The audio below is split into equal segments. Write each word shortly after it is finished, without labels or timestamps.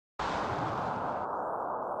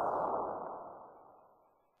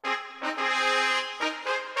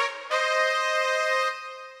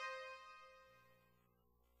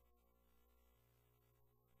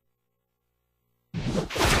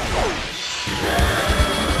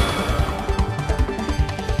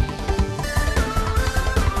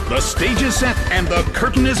The stage is set and the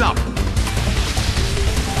curtain is up.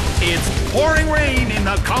 It's pouring rain in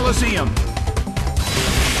the Colosseum.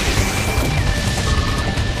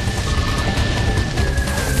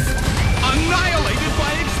 Annihilated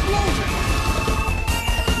by explosion.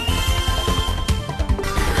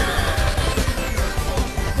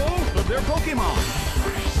 Both of their Pokemon.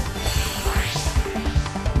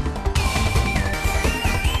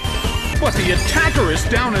 But the attacker is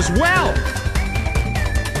down as well.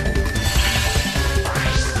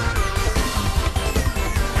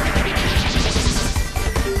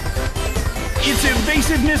 Its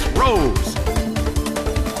evasiveness rose.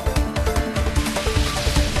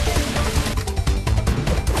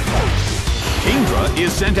 Kingdra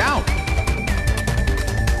is sent out.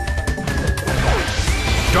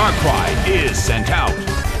 Darkrai is sent out.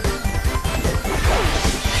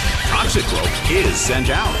 Toxicroak is sent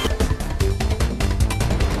out.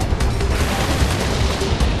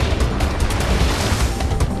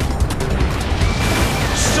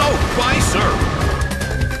 Soaked by Surf.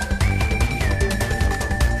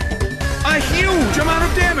 A huge amount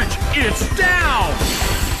of damage! It's down!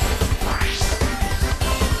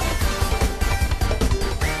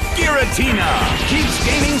 Giratina keeps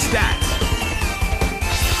gaining stats.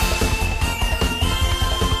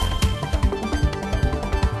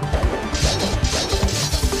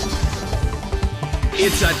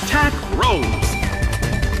 Its attack rose.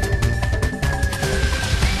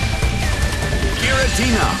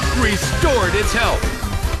 Giratina restored its health.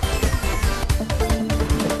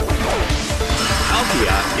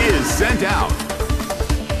 Palkia is sent out.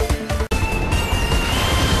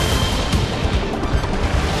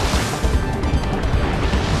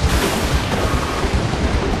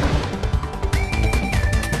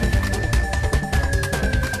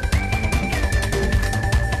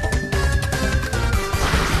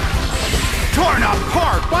 Torn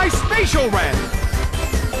apart by Spatial Red.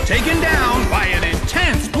 Taken down by an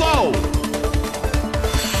intense blow.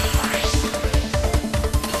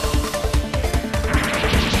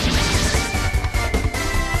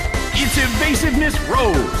 Its evasiveness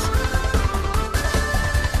rose.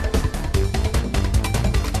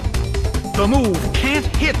 The move can't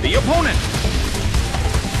hit the opponent.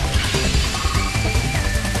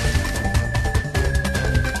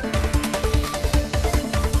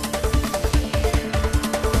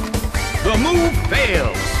 The move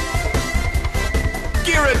fails.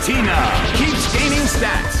 Giratina keeps gaining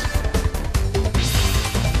stats.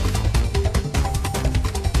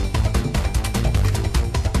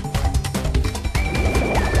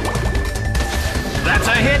 That's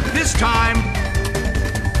a hit this time.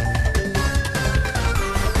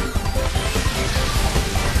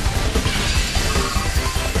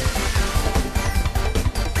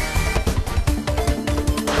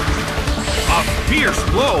 A fierce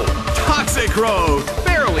blow. Toxicroak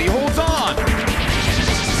barely holds on.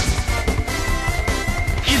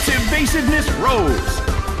 Its evasiveness rose.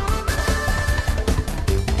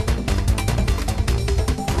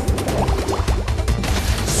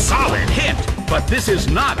 Solid hit. But this is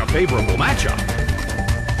not a favorable matchup.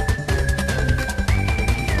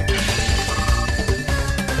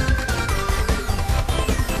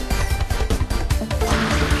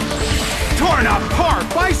 Torn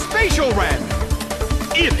apart by Spatial Red.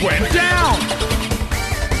 It went down.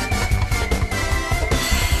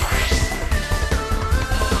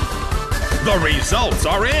 The results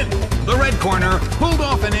are in. The red corner pulled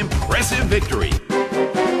off an impressive victory.